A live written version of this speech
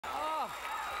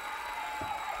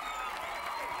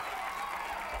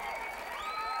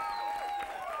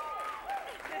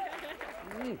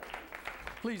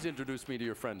Please introduce me to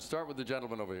your friends. Start with the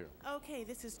gentleman over here. Okay,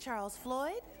 this is Charles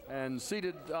Floyd. And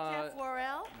seated... Jeff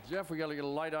Worrell. Jeff, we got to get a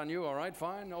light on you. All right,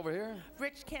 fine. Over here.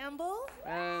 Rich Campbell.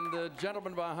 And the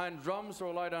gentleman behind drums,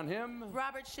 throw a light on him.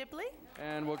 Robert Shipley.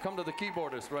 And we'll come to the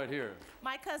keyboardist right here.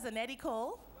 My cousin, Eddie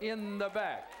Cole. In the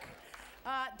back.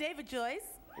 David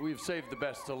Joyce. We've saved the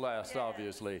best to last,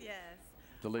 obviously. Yes.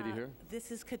 The lady here.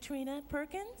 This is Katrina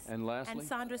Perkins. And lastly? And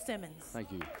Sandra Simmons.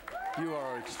 Thank you. You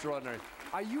are extraordinary.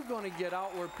 Are you going to get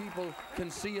out where people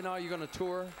can see you now? You're going to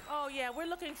tour? Oh, yeah. We're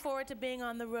looking forward to being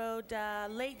on the road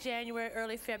late January,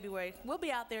 early February. We'll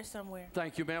be out there somewhere.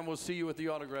 Thank you, ma'am. We'll see you at the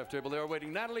autograph table. They are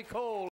waiting. Natalie Cole.